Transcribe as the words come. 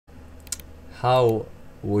How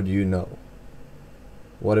would you know?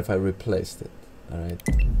 What if I replaced it? Alright,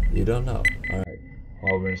 you don't know. Alright.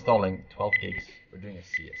 Well, we're installing 12 gigs. We're doing a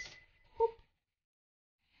CS.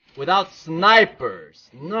 Without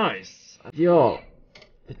snipers! Nice! Yo!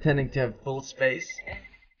 Pretending to have full space.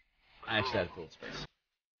 I actually had full space.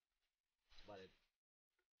 But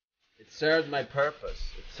it served my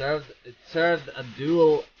purpose. It served a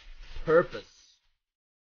dual purpose.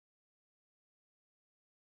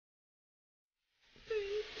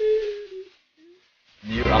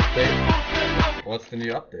 New update? What's the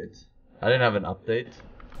new update? I didn't have an update.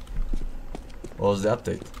 What was the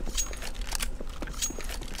update?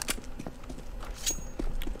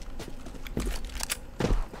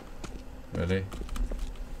 Really?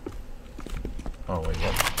 Oh wait,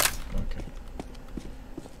 what? Okay.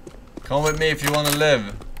 Come with me if you wanna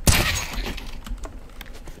live.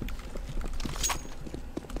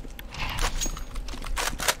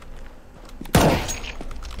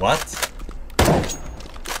 What?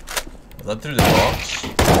 Was that through the box?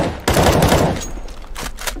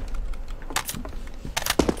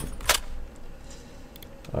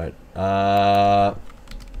 Alright,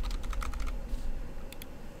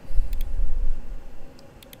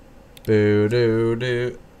 boo doo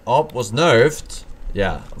doo. Oh, was nerfed?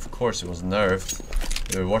 Yeah, of course it was nerfed.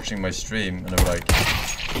 They were watching my stream and they were like,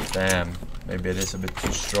 damn, maybe it is a bit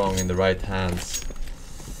too strong in the right hands.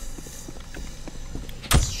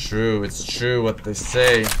 It's true what they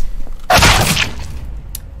say.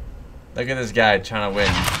 Look at this guy trying to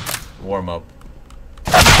win warm up.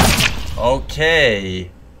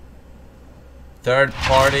 Okay. Third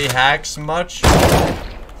party hacks much?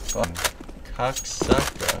 Fun.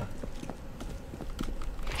 Cocksucker.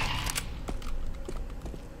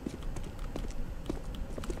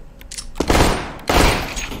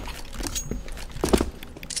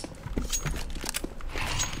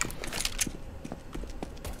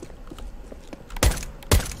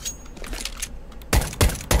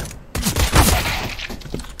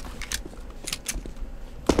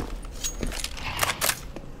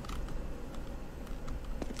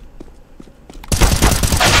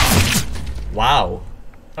 Wow.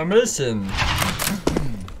 Amazing.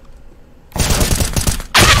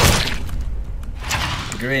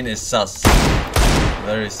 Green is sus.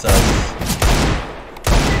 Very sus.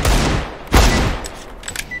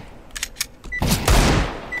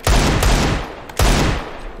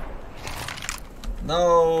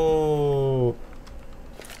 No.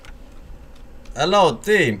 Hello,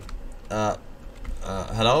 team. Hello?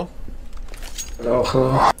 Hello,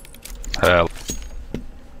 hello. Hello.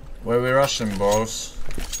 Where we rushing, bros?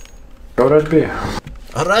 Go Rush B.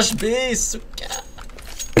 Rush B, suka.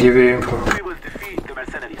 Give you info. We will defeat the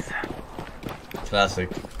mercenaries. Classic.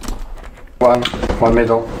 One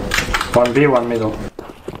middle. One B, one middle.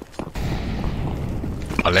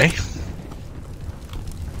 Alley?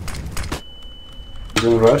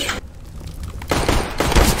 Doing rush.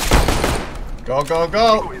 Go, go,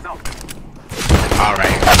 go!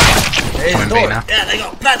 Alright. Hey, One door. B now. Yeah, they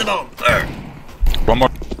go. Plant the bomb. One more.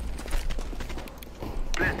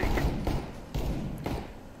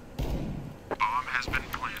 Bomb has been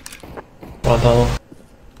planted. One tunnel.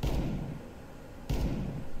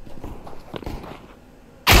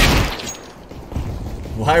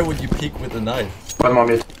 Why would you peek with a knife? One more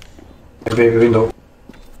mid. B window.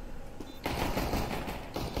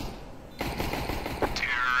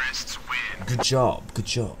 Terrorists win. Good job, good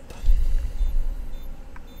job.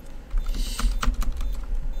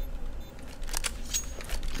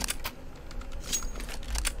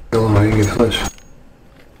 Oh my, you get flash.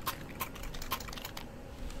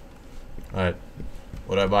 Alright.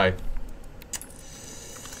 What do I buy?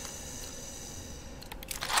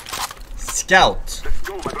 Scout! Let's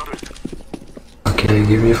go, my brothers. Okay,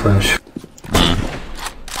 give me a flash. I'll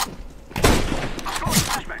throw a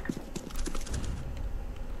flashback.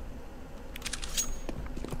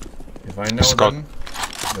 If I know Scout. them,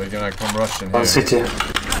 they're gonna come rushing One here. city.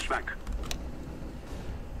 Flashback.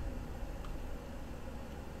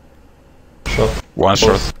 Shot. One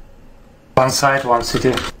shot. One side, one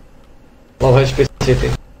city. Low HP city.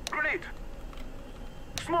 Grenade.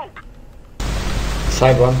 Smoke.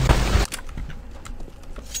 Side one.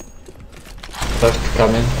 Left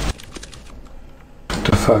coming. What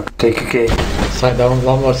the fuck? Take a K. Side down,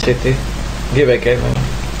 one more city. Give AK man.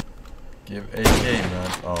 Give AK,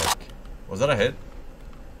 man. Oh, okay. Was that a hit?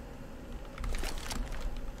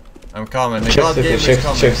 I'm coming. The Check god city, game is check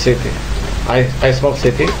coming. city. I smoke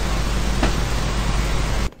city.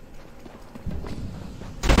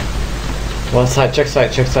 One side, check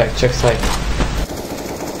side, check side, check side.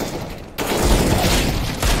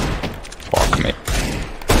 Fuck me.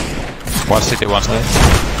 One city, one city.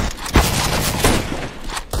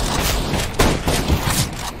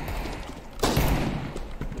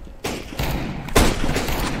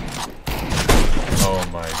 Oh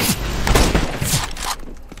my.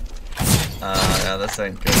 Yeah, this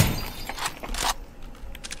ain't good.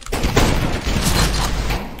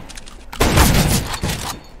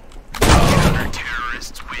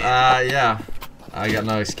 Yeah. I got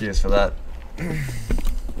no excuse for that.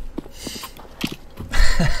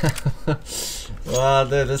 Wow,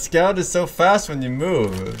 dude, the scout is so fast when you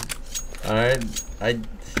move. Alright,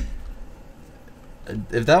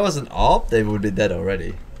 if that was an op, they would be dead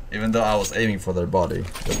already. Even though I was aiming for their body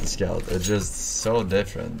with the scout. It's just so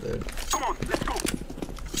different, dude. Come on, let's go.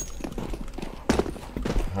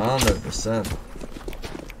 100%.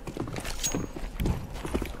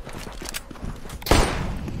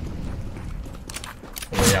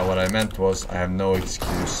 Well, yeah, what I meant was I have no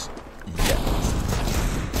excuse yet.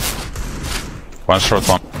 One short,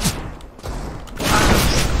 one.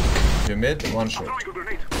 Two mid, one short. Throwing a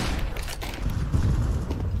grenade.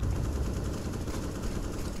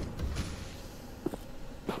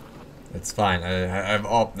 It's fine. I have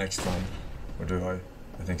op next time. Or do I?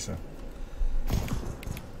 I think so.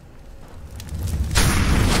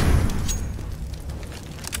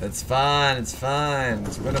 It's fine. It's fine.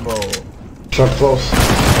 It's winnable. Short close.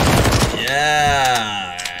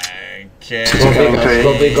 Yeah. Okay.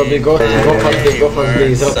 Go big, go big, go fast big, go fast big,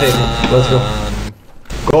 he's rotating. Let's go.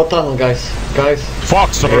 Go tunnel, guys. Guys.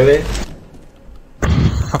 Fuck, sir. Ready?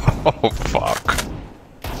 Oh, fuck.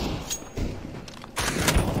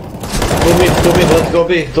 2 mid, let's go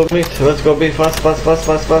B, 2 mid, let's go B, fast. I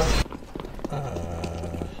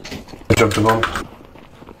dropped the bomb.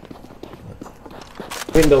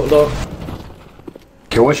 Window, door.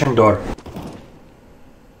 Okay, watching door.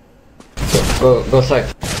 Go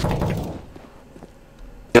side.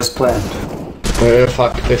 Just plant.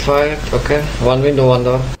 Fuck, they fired, okay. One window, one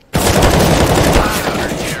door.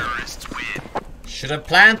 Should have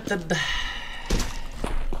planted.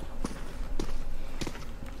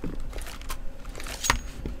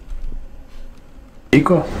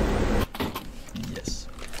 Eco? Yes.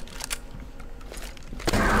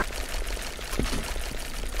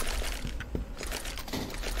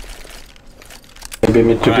 Maybe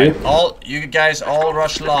mid to Alright, B? all you guys all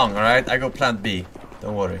rush long, alright? I go plant B.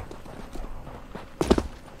 Don't worry.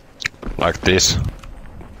 Like this.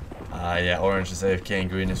 Yeah, orange is AFK and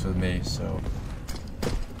green is with me, so.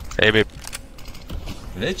 AB. Did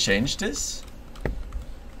they change this?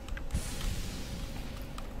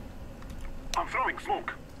 I'm throwing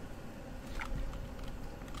smoke.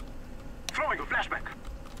 Throwing a flashback.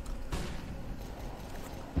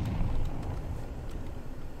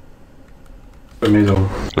 The middle.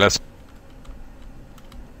 Let's.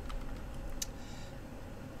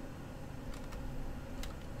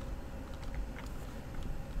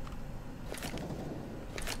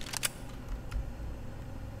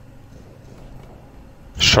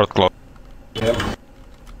 Short close. Yeah.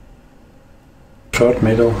 Short,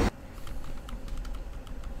 middle.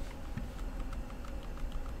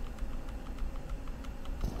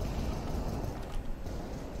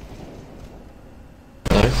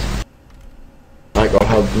 Nice. I go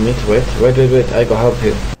help mid, wait, I go help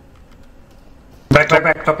him. Back,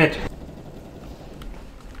 top mid.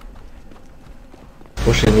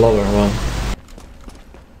 Pushing lower, one.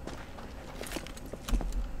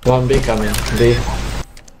 One B coming, B.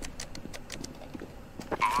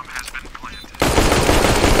 Bomb has been planted.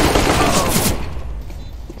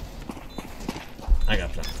 I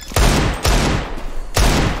got plant.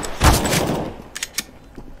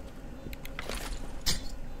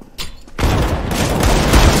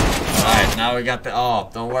 Alright, now we got the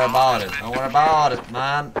op. Don't worry about it. Don't worry about it,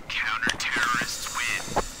 man. Counter-terrorists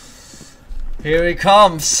win. Here he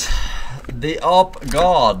comes. The op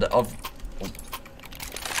god of.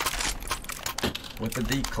 With the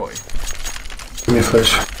decoy. Give me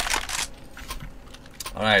flash.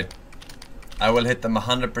 Alright. I will hit them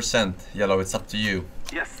 100%. Yellow, it's up to you.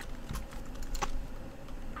 Yes.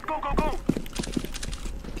 Go, go, go.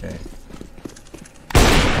 Okay.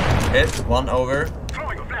 Hit, one over.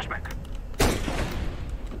 Throwing a flashback.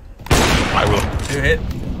 I will. Two hit.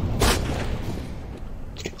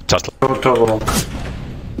 Just. Short or long.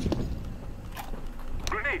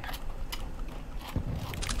 Grenade.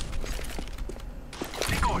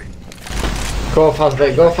 Decoy. Go fast,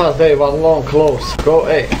 they, one long, close. Go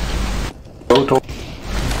A. Go to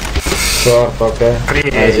Short, okay. Three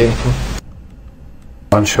A. Nice info.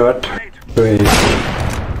 one short. Grenade. 2 A.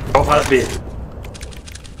 Go fast B.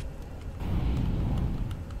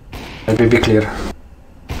 Maybe be clear.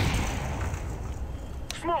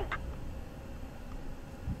 Smoke.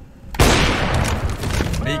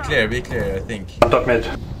 Be clear, I think. On top mid.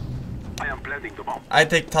 I am planting the bomb. I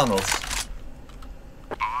take tunnels.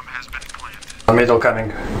 Bomb has been planted. On middle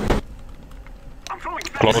coming. I'm throwing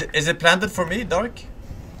Close. Is it planted for me, Dark?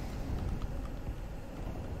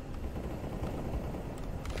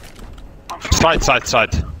 Side.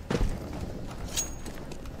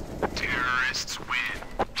 Terrorists win.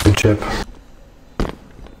 Good job.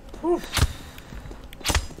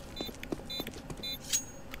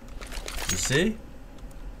 You see?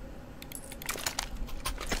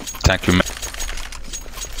 Thank you, man.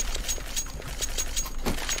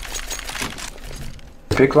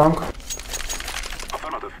 Pick long.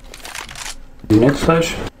 Affirmative. You need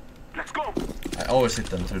flash. Let's go. I always hit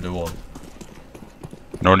them through the wall.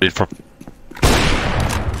 No need for. Throwing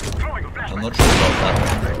a flashback. I'm not sure about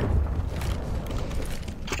that one.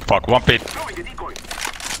 Fuck, one pit. Throwing a decoy.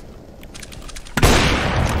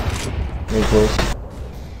 Mid close.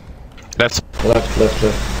 Left.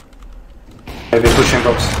 Left. Maybe pushing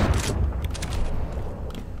box.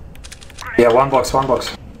 Yeah, one box.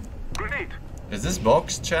 Grenade. Is this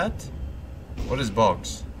box, chat? What is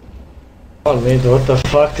box? One mid, what the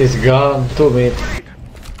fuck is gone? 2 mid. Grenade.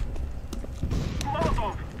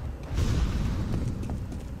 Molotov.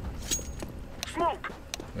 Smoke.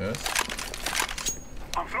 Yes.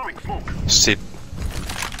 I'm throwing smoke. Sit.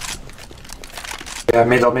 Yeah,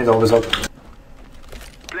 middle is up.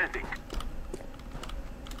 Planting.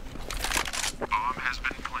 Bomb has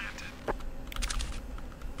been planted.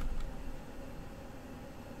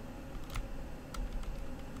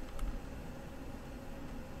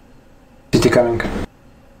 City coming.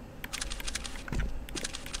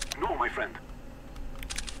 No, my friend.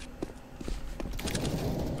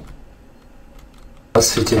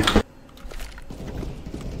 Last city.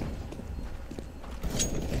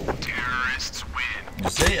 Terrorists win. You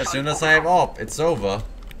see, as soon as I have op, it's over.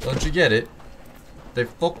 Don't you get it? They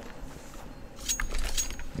fuck.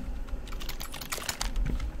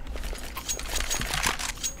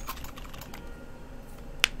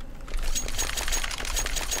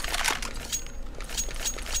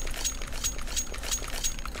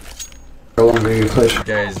 How long are you flash?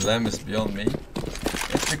 Guys, Lem is beyond me.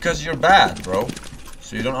 It's because you're bad, bro.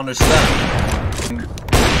 So you don't understand.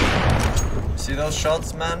 See those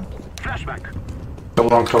shots, man? Flashback. Too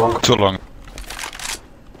long. Too long.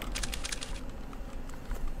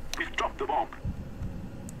 We've dropped the bomb.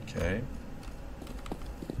 Okay.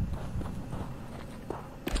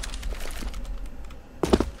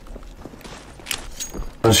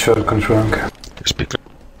 Not sure, confirm. Speaker.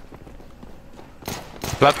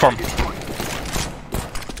 Platform.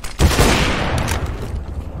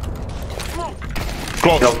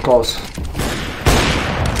 Close. Middle close.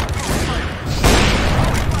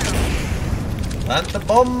 Plant the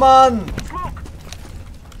bomb, man! Smoke.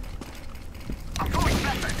 I'm throwing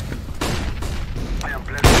flashback. I am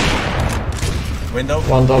planting. Window.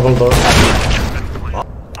 One double door.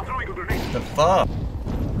 I'm throwing a grenade. The fuck?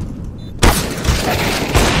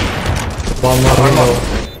 One more window.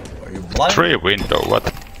 Are you blind? 3 window.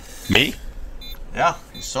 What? Me? Yeah,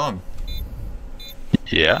 you saw him.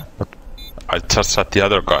 Yeah, but I just shot the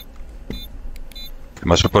other guy.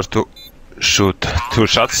 Am I supposed to shoot 2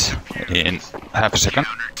 shots in half a second?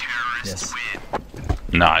 Yes.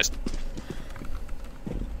 Nice.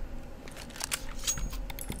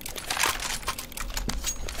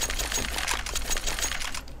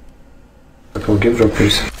 That will give drop,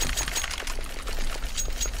 please.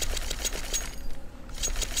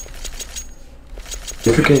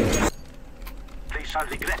 If you can. They shall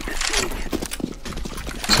regret this day.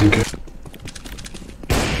 Thank you.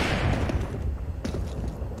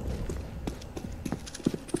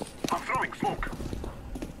 I'm throwing smoke.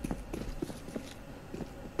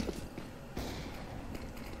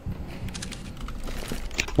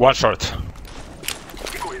 One short.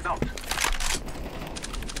 Decoy is out.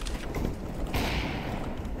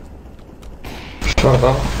 Short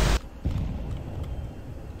up.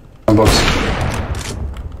 One box.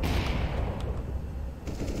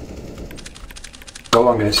 Go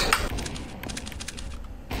long, guys.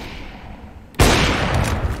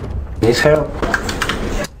 Need help.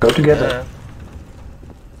 Go together.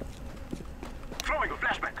 Throwing a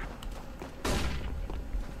flashback.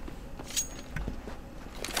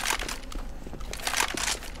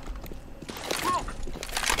 Smoke.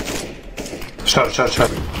 Short.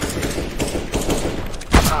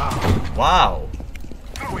 Wow.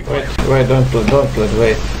 Throwing Wait, don't flood,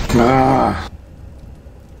 wait. Ah.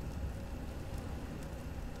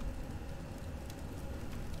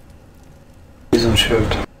 He's on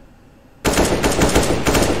shirt.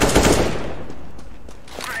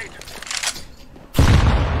 grenade.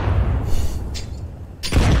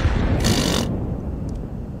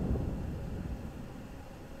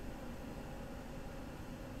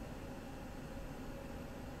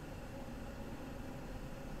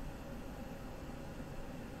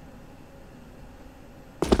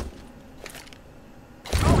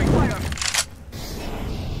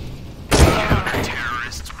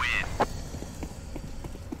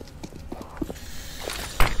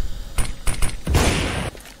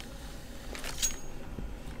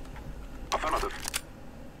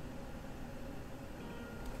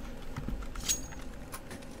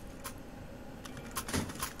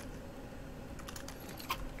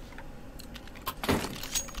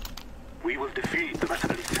 will defeat the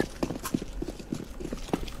mercenaries.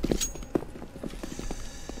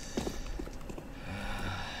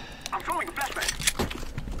 I'm throwing a flashbang.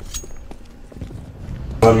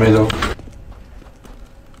 One middle.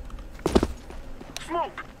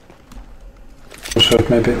 Smoke. Short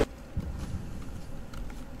maybe.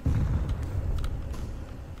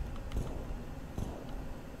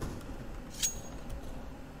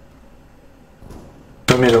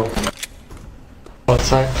 Two middle.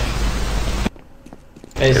 Outside.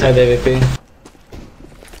 A side AVP.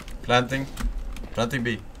 Planting. Planting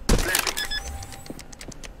B.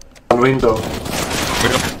 One window.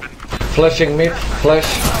 Flashing mid. Flash.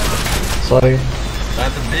 Sorry.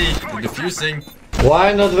 Planted B. They're diffusing.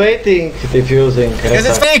 Why not waiting? Diffusing. Because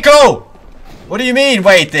it's Nico! What do you mean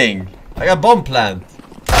waiting? I got bomb plant.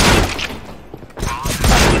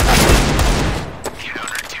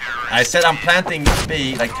 I said I'm planting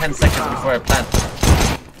B like 10 seconds before I plant.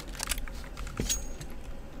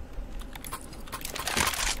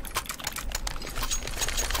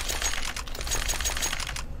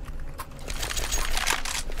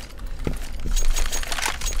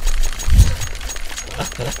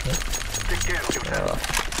 Take care of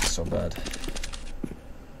yourself. So bad.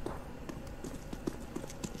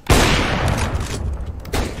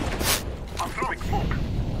 I'm throwing smoke.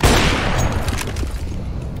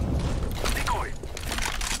 Decoy.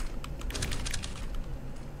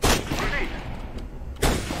 Grenade.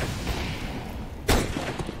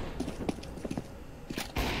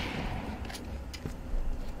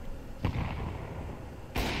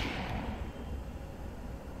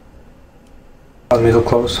 One middle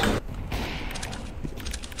close.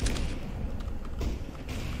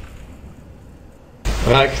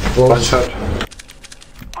 Right. One Close. shot.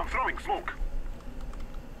 I'm throwing smoke.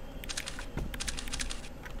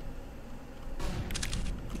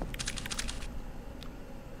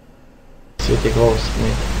 City close.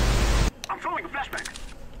 Mid. I'm throwing a flashbang.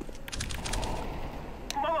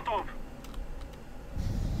 Molotov.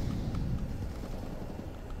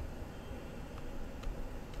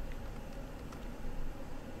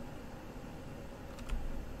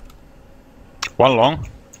 One long.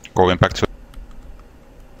 Going back to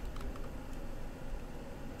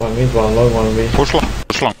One mid, one long, one mid. push long.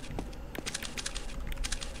 Push long.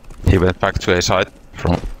 He went back to A side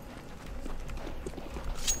from.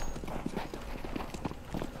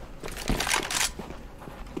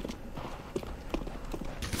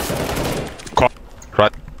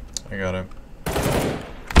 Right. I got him.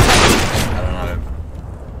 I don't know him.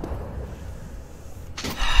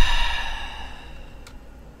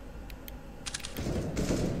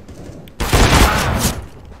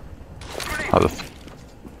 How the f-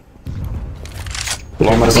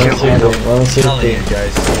 Long One middle. city. One I'm telling you city.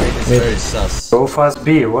 guys, it's Mid. very sus. Go fast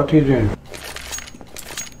B, what are you doing?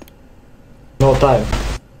 No time.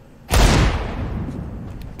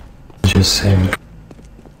 Just saying.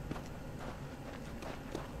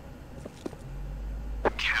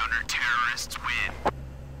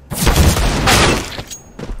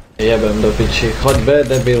 Jebem do piči. Choď B,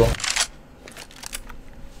 debil.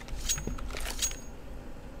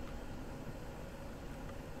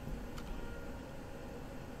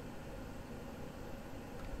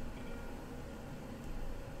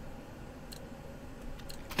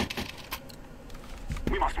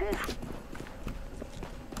 We must move.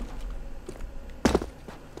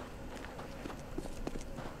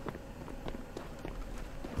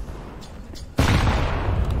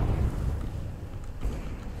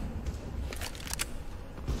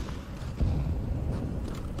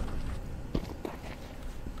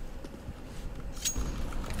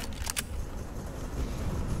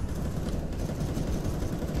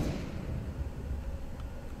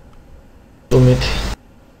 Two mid.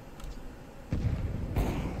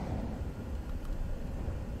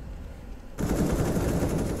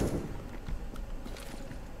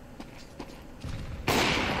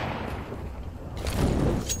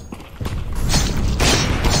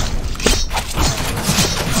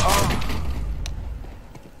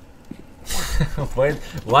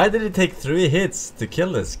 Why did it take 3 hits to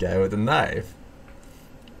kill this guy with a knife?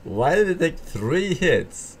 Why did it take 3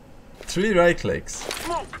 hits? 3 right clicks.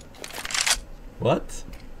 Smoke. What?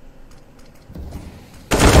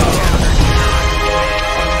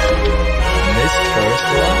 Missed first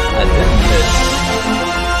one? I didn't miss.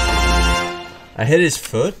 I hit his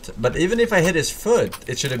foot, but even if I hit his foot,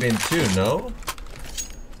 it should have been 2, no?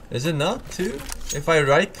 Is it not 2? If I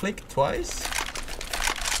right click twice?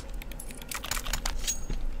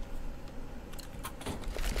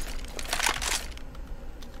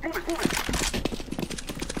 Move it, move it.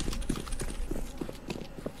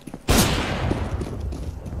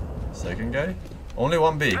 Second one guy. Only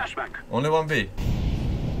one B. Flashback. Only one B.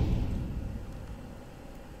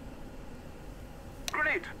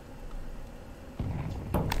 Grenade.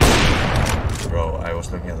 Bro, I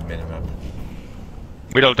was looking at the minimap.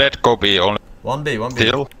 Middle dead, go B, only One B, one B.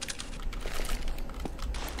 still.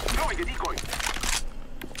 Throwing a decoy.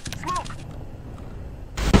 Smoke.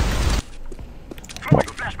 Throwing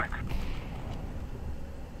a flashback.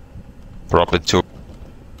 Probably two.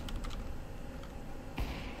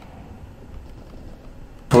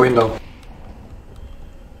 Window.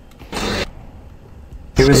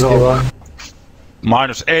 He was all. 81.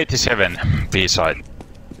 Minus 87 B side.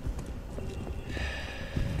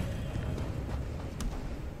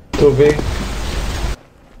 2B.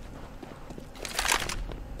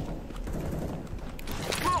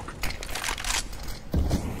 Smoke.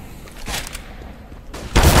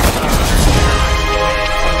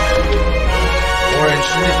 Orange,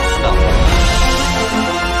 stop.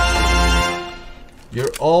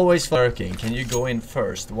 You're always lurking. Can you go in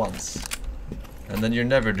first once? And then you're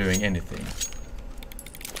never doing anything.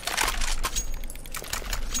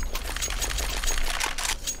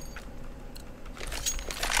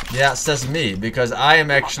 Yeah, says me, because I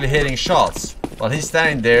am actually hitting shots while he's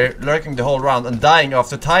standing there lurking the whole round and dying off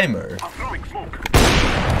the timer. I'm throwing smoke.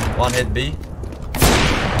 One hit B.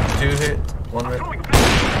 Two hit. One hit. Throwing a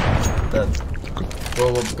flashback.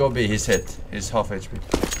 Dead. Go B, he's hit. He's half HP.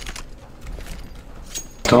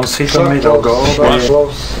 Don't sit the middle, go Short B.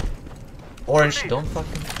 close. Orange, don't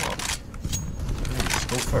fucking talk. Please,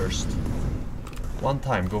 go first. One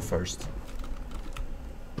time, go first.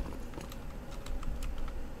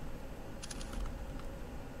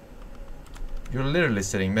 You're literally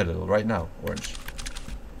sitting middle right now, Orange.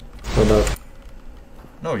 So that.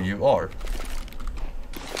 No, you are.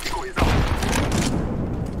 Decoy is out.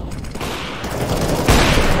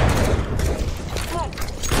 Smoke.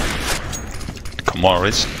 Come on,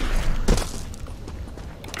 Rich.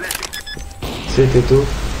 City 2.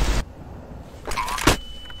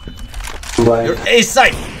 Blind. You're A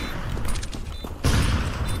side!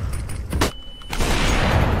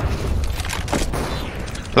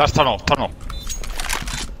 Last tunnel, tunnel.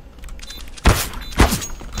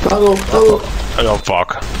 Tunnel, tunnel. Oh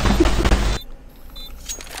fuck.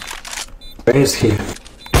 Where is he?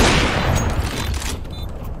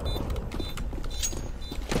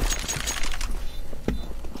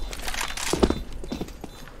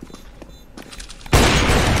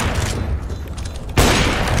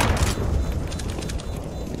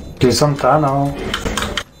 He's on tunnel.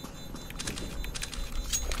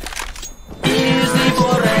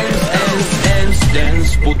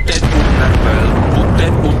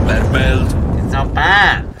 It's not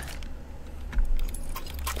bad.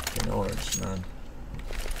 Fucking Orange, man.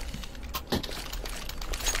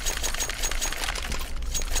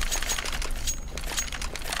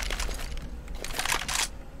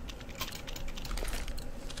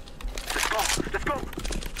 Let's go.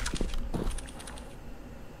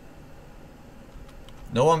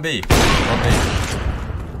 No one B. One B.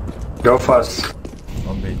 Go fast.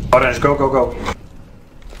 One B. Orange, go, go, go.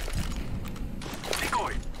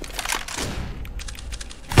 Decoy.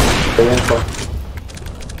 Good info.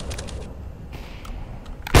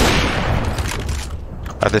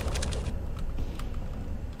 I did.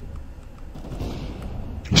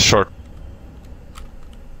 Short.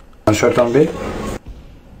 One shot on B.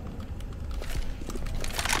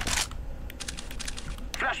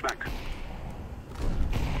 Flashback.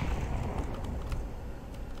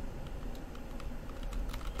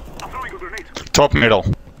 I'm throwing a grenade. Top middle.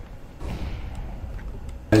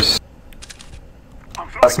 Nice. I'm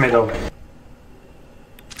throwing Last middle.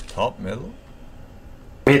 Top middle?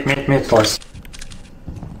 Mid, last.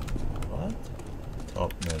 What?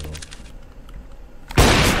 Top middle.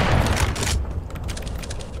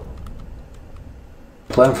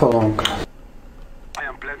 Plan for long. I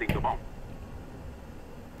am planting the bomb.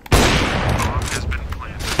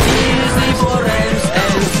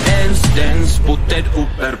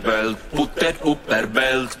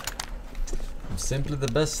 I'm simply the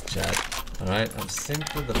best, Chad. Alright, I'm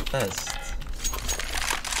simply the best.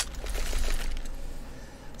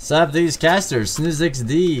 Sap these casters,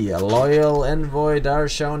 SnoozeXD, Loyal, Envoy,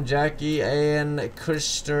 Darshawn, Jackie, AN,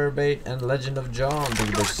 Christerbait, and Legend of John.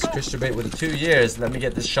 Christerbait with the 2 years. Let me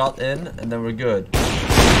get this shot in, and then we're good.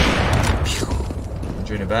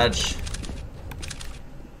 Junior badge.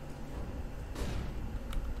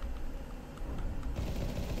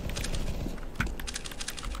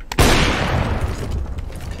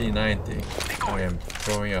 P90. I am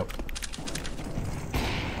throwing up.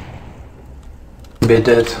 B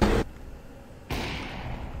dead.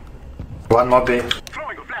 One more B.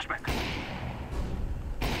 Throwing a flashback.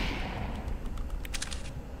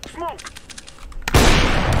 smoke.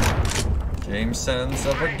 Game sense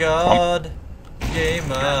of a god.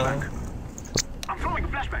 Gamer. I'm throwing a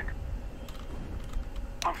flashbang.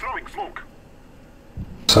 I'm throwing smoke.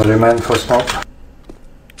 Sorry man for smoke.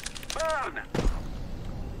 Burn.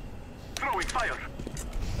 Throwing fire.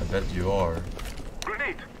 I bet you are.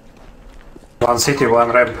 Grenade. One city,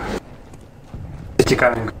 one ramp. City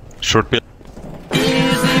coming. Should be.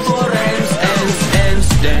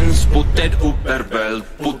 Put that upper belt,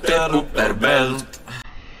 put that upper belt.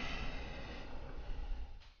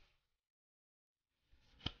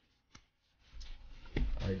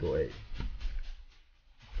 I go A.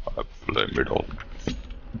 I play middle.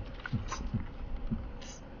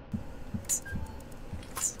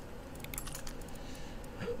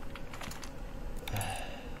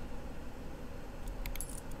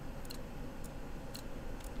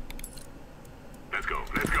 Let's go.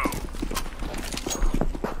 Let's go.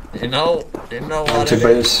 You know what it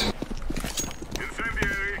is. Anti-base.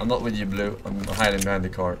 Incendiary. I'm not with you, Blue. I'm hiding behind the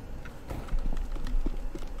car.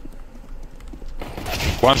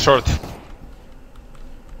 One short.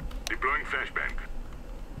 Deploying flashbang.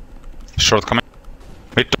 Short coming.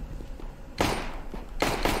 Mid.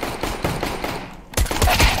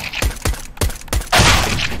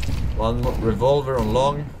 One revolver on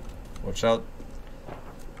long. Watch out.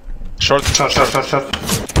 Short. Short.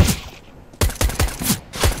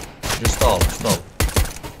 Just stall.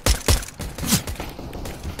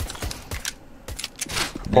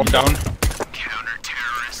 Bomb down.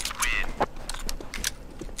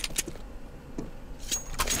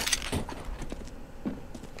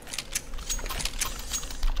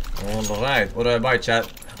 Alright, what do I buy, chat?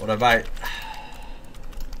 What do I buy?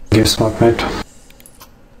 Give smoke mate.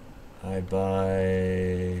 I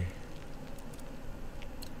buy...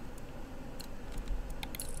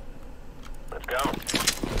 Let's go.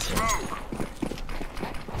 Smoke.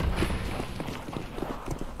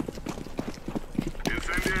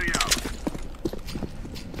 Incendiary out.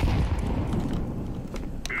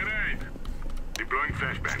 Grenade. Deploying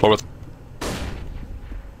flashbang. Forward.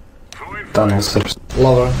 Throwing fire. Tunnel steps.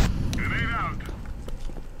 Lower. Grenade out.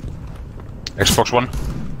 Xbox One.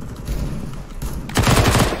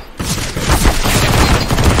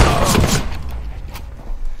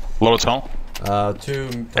 Lower tunnel. Two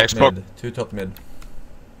top Xbox. mid. Two top mid.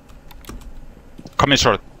 Come in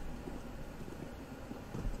short.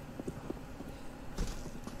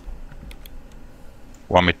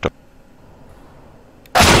 One mid.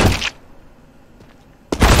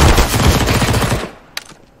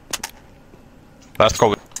 Last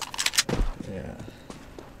go. Yeah.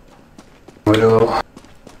 Well,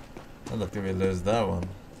 I look if we lose that one.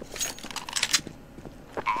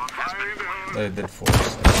 Fire in the hole. They did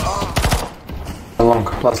force. long,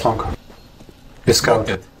 last long. Discount.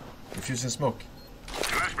 Smoked it. Diffusing smoke.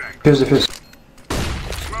 Flashbang. Defuse.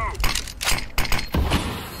 Smoke.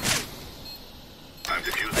 I'm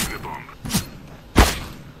defusing the bomb.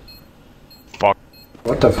 Fuck.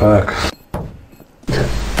 What the fuck?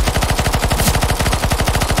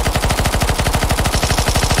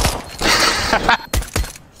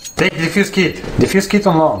 Take defuse kit. Defuse kit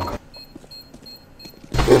on long.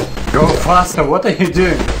 Go faster. What are you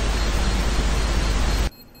doing?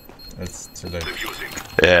 It's too late. Defusing.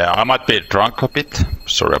 Yeah, I might be drunk a bit.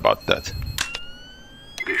 Sorry about that.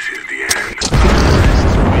 This is the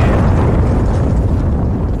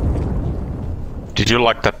end. Did you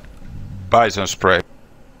like that bison spray?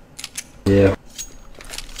 Yeah.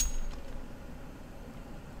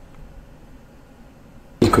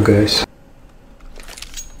 Eco guys.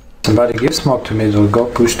 Somebody give smoke to middle. Go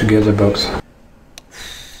push together box.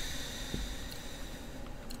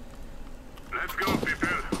 Let's go, people.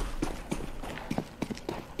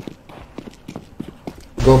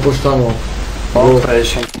 Go push tunnel. Hold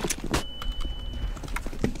patient.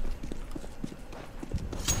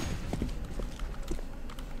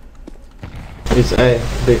 It's A.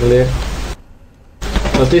 Big clear.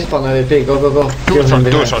 No, this spawn AVP. Go. Kill him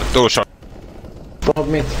behind. Two short. Top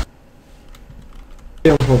mid.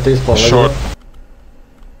 Kill him from this spawn. Short.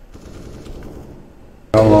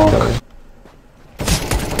 How long?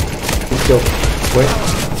 Kill. Wait.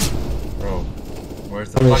 Bro. Where's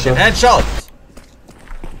the I mean, fucking shot. headshot?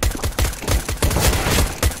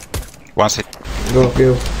 One sec. Go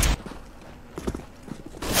kill.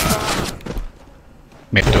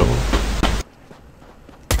 Mid two.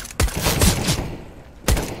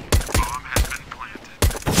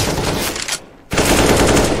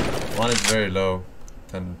 One is very low.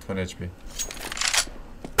 10 HP.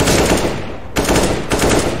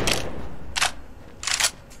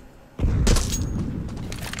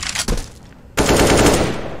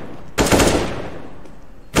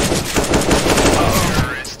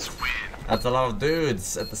 that's a lot of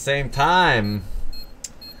dudes at the same time.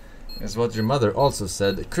 Is what your mother also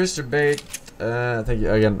said. Christerbait, thank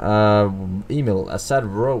you again. Email Assad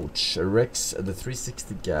Roach, Rex, the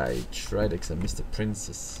 360 guy, Tridex, and Mr.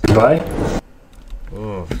 Princess. Bye.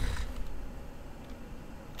 Oh.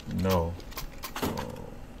 No.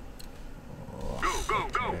 Go, go,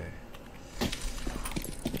 go.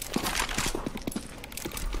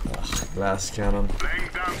 Glass cannon. Laying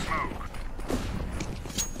down smoke.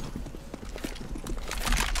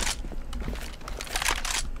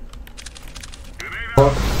 Grenade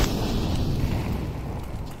out.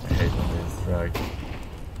 I hate when they frag.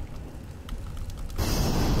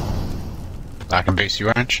 I can boost you,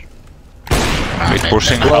 Ranch. Mid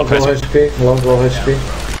pushing Long half low HP. HP, long low HP.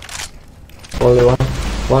 Only one.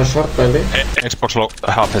 One shot maybe. Xbox low,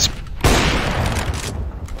 half HP.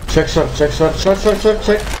 Check shot, check. Short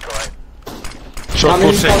Coming,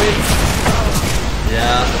 pushing. coming.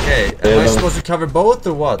 Yeah, okay. Am I Yeah. supposed to cover both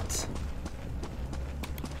or what?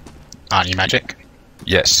 Aren't you magic?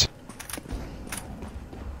 Yes.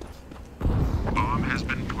 Bomb has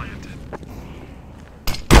been planted.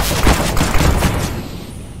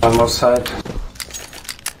 One more side.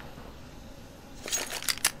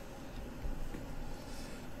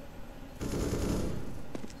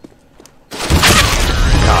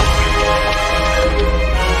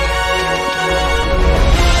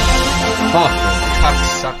 Fucking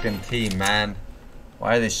cocksucking team, man.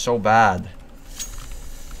 Why are they so bad?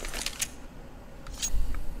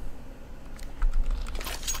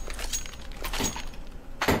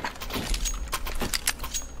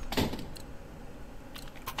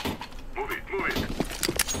 Move it, move it.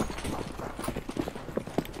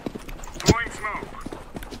 Throwing smoke.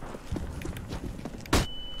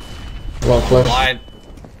 One flash. Why?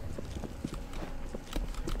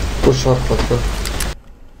 Push shot, let's go.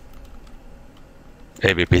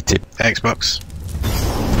 ABPT. Xbox.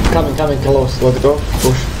 Coming close, let's go.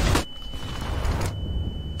 Push.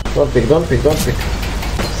 Don't pick.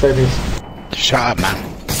 Stay this. Shut up, man.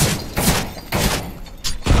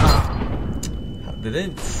 Did they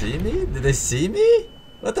see me? Did they see me?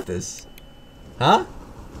 What the this? Huh?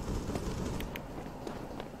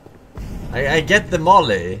 I get the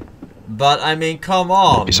molly, but I mean, come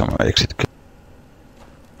on. Maybe some exit. Bomb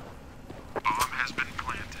has been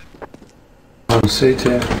planted. On CT.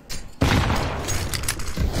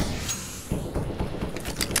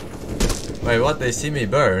 Wait, what? They see me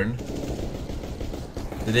burn?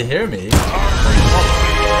 Did they hear me?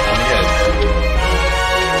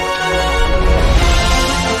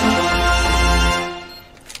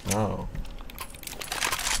 Oh.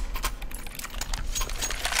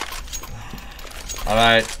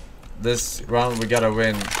 Alright. This round we gotta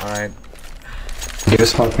win. Alright. Give a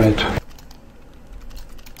smoke mid.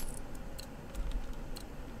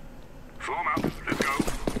 Form up. Let's go.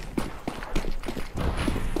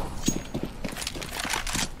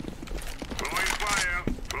 Throwing fire.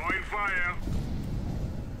 Throwing fire.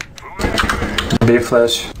 Throwing grenade. B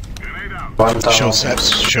flash. Grenade out. One down. Short steps.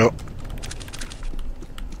 Short.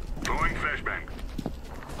 Throwing flashbang.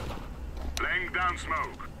 Laying down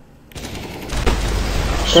smoke.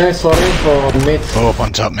 Thanks for info, mid. Oh,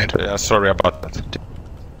 one top mid. Yeah, sorry about that.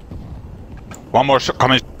 One more shot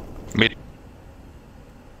coming. Mid.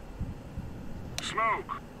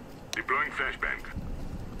 Smoke. Deploying flashbang.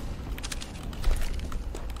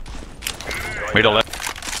 Middle left.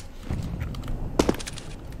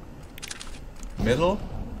 Middle?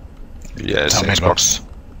 Yes, Xbox.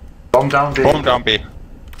 Bomb down B. Bomb down B.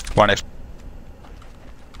 One X.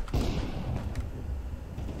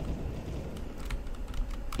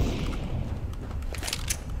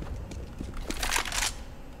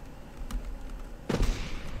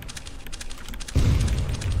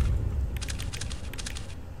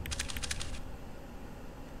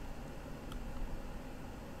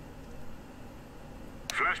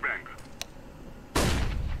 Flashbang.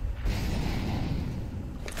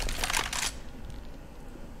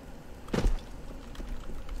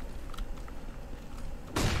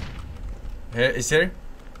 Here, is here?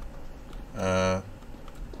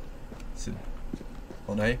 Is it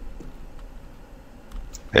on A?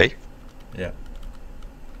 Hey. Yeah.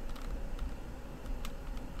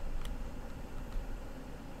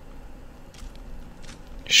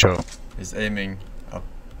 Sure. He's aiming up.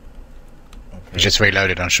 Okay. We just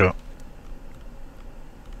reloaded on short.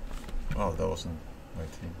 Oh, that wasn't my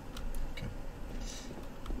team. Okay.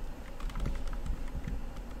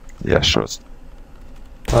 Yeah, short.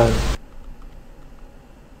 Fine.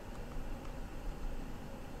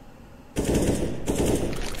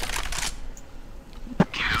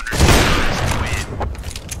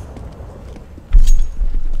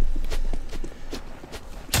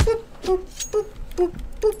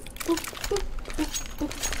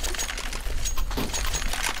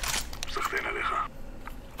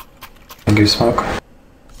 Give smoke.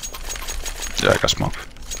 Yeah, I got smoke.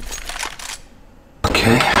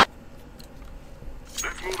 Okay.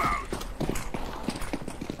 Let's move out.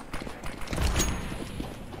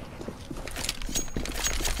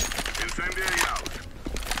 Incendiary out.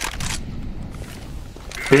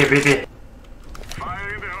 B, B, B.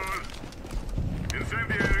 Fire in the hole.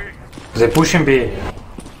 Incendiary. They pushing B.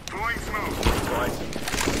 Throwing smoke.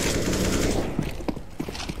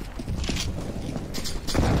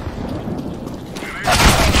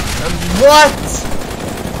 What?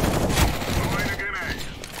 Throwing a grenade.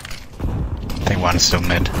 I think one's still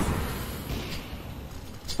mid.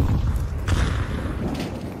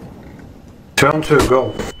 Turn 2,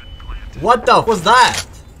 go. What the was that?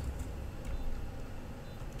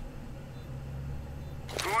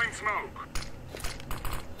 Throwing smoke.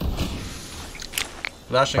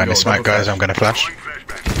 Flash and When go. they smoke, double guys, flash. I'm gonna flash. Throwing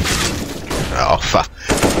flashbang. Oh, fuck.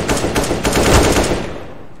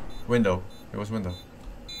 Window. It was window.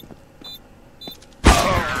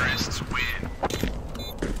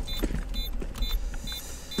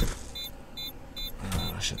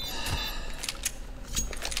 Oh shit.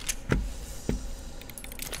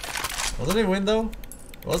 Wasn't he window?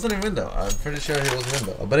 Wasn't he window? I'm pretty sure he was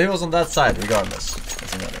window. But he was on that side regardless.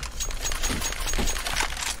 Doesn't matter.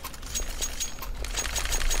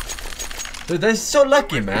 Dude, they're so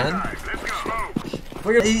lucky, man. Guys, let's go.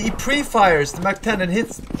 Smoke. He pre-fires the Mac 10 and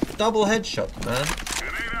hits double headshot, man.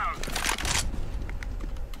 Grenade out.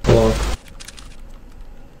 Long.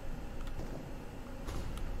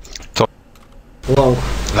 Top. Long.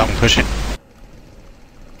 Long pushing.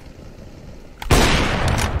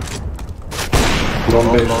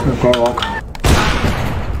 Long B. Long. Go long.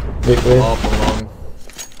 Big way. Up along.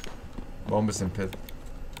 Bomb is in pit.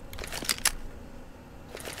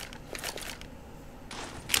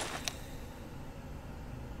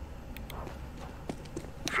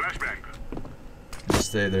 Flashbang. You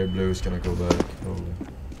stay there, blue is gonna go back. Probably.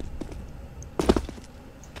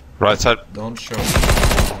 Right side. Don't show me.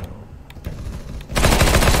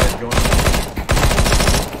 Side going.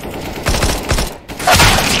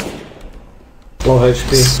 Low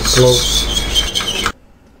HP. Close.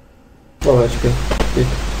 Low HP. Big.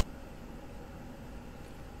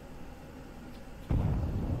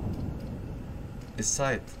 His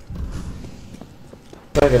side.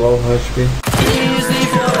 Very low HP.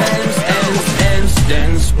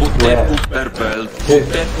 Dance, put that upper belt, put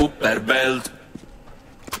that upper belt.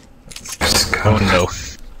 Oh no.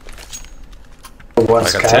 One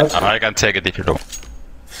scout. I can take it if you don't.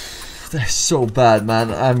 They're so bad,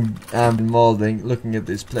 man. I'm molding looking at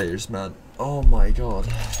these players, man. Oh my god.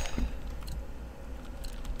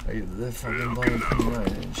 Like, they're fucking buying 29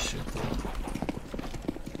 and shit.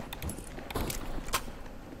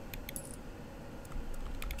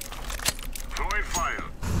 Throwing fire.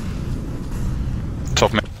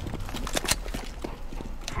 Top mid.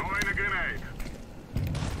 Throwing a grenade.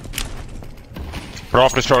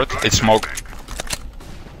 Roughly short. It's smoke.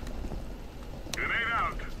 Grenade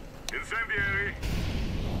out. Incendiary.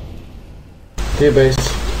 T-base.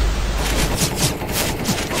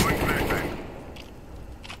 Throwing flashbang.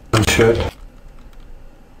 One shot.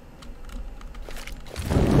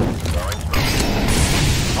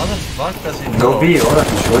 How the fuck does he know? Go B,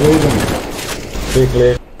 orange. What are you doing? Big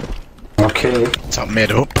clear. Okay. Top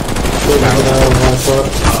mid up. One shot.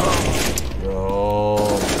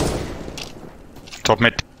 Yo. Top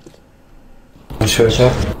mid. One shot.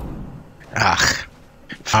 Shot. Ah.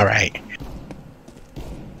 Alright.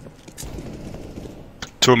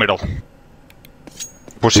 Two middle.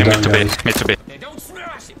 Pushing mid to B. Mid to B.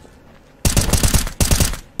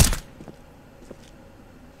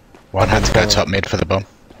 One had to go top mid for the bomb.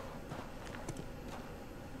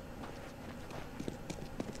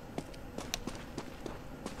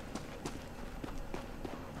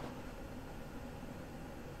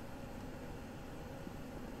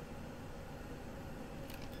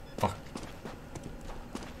 Fuck.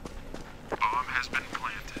 Bomb has been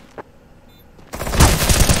planted.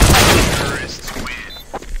 Terrorists win.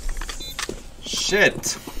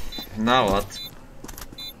 Shit. Now what?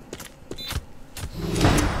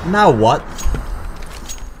 Now what?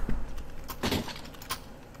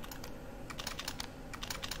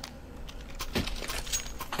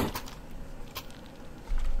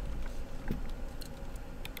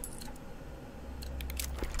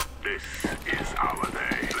 This is our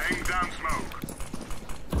day. Laying down smoke.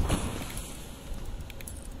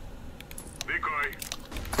 Decoy.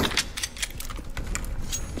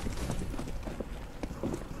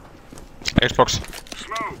 Xbox.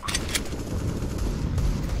 Smoke.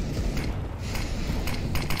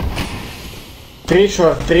 Three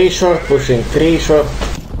short pushing. 3 short.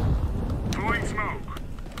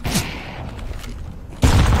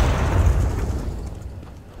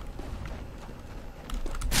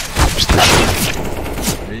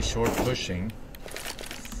 pushing.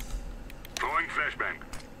 Throwing flashbang.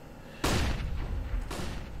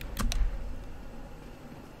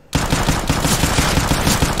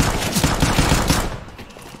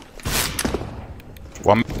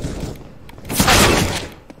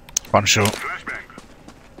 One shot. Flashbang.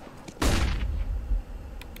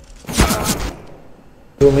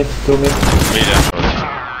 2 mid, 2 mid. Medium shot.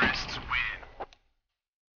 Terrorists win.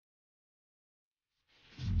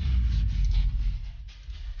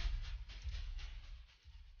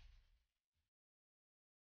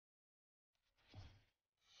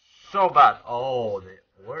 So bad. Oh, the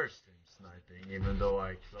worst in sniping, even though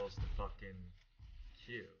I closed the fucking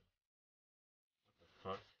queue.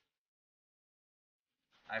 What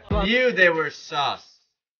the fuck? I knew they were sus.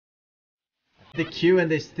 The queue and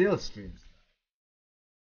they still stream.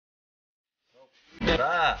 So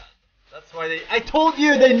bad. That's why they. I told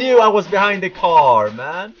you they knew I was behind the car,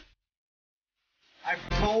 man. I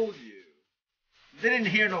told you. You didn't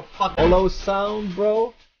hear no fucking hollow sound,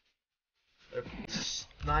 bro. They're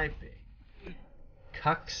sniping.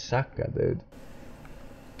 Cocksucker, dude.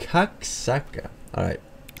 Cocksucker. Alright.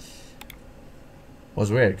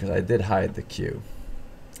 Was weird because I did hide the queue.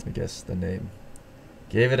 I guess the name.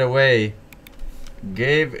 Gave it away.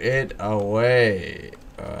 Gave it away.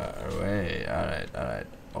 Away. Alright.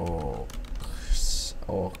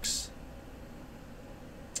 Ox.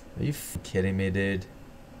 Are you kidding me, dude?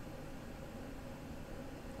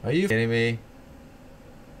 Are you kidding me?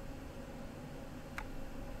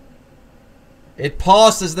 It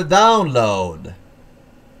pauses the download.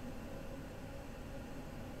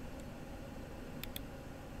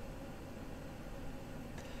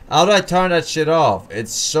 How do I turn that shit off?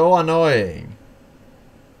 It's so annoying.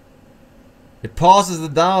 It pauses the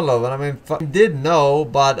download, and I mean, I did know,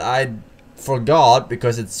 but I forgot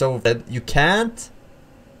because it's so that you can't.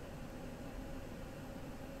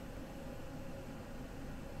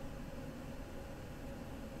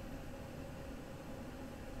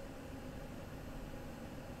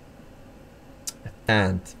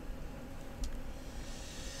 And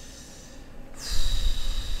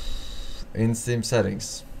in Steam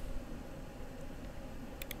settings.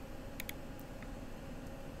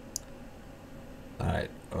 Alright,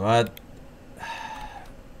 what?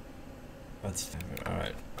 What's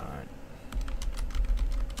alright.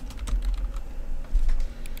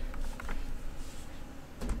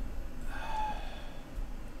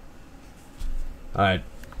 Alright.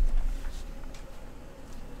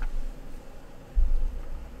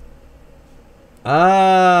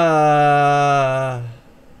 Ah.